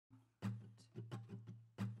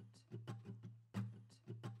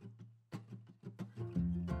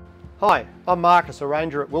Hi, I'm Marcus, a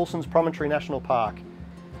ranger at Wilsons Promontory National Park.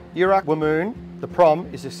 Yirrak Wamoon, the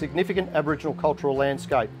Prom, is a significant Aboriginal cultural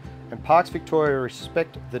landscape, and Parks Victoria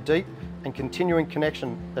respect the deep and continuing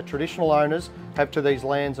connection that traditional owners have to these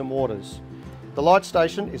lands and waters. The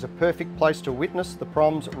Lightstation is a perfect place to witness the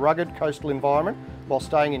Prom's rugged coastal environment while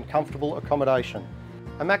staying in comfortable accommodation.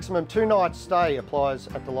 A maximum 2 nights stay applies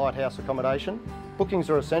at the Lighthouse accommodation. Bookings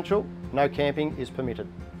are essential, no camping is permitted.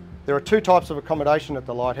 There are 2 types of accommodation at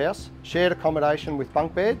the Lighthouse: shared accommodation with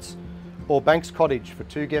bunk beds or Banks Cottage for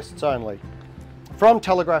 2 guests only. From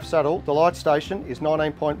Telegraph Saddle, the Lightstation is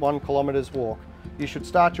 19.1 kilometres walk. You should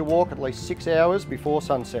start your walk at least 6 hours before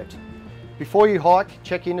sunset. Before you hike,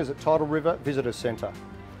 check-in is at Tidal River Visitors Centre.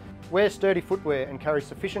 Wear sturdy footwear and carry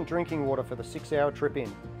sufficient drinking water for the 6-hour trip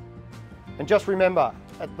in. And just remember,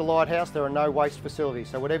 at the Lighthouse there are no waste facilities,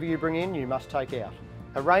 so whatever you bring in you must take out.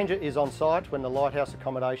 A ranger is on site when the Lighthouse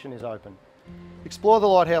accommodation is open. Explore the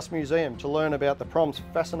Lighthouse Museum to learn about the Prom's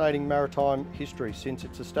fascinating maritime history since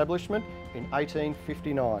its establishment in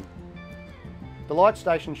 1859. The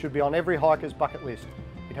Lightstation should be on every hiker's bucket list.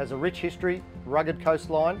 It has a rich history, rugged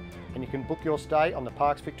coastline, and you can book your stay on the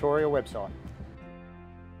Parks Victoria website.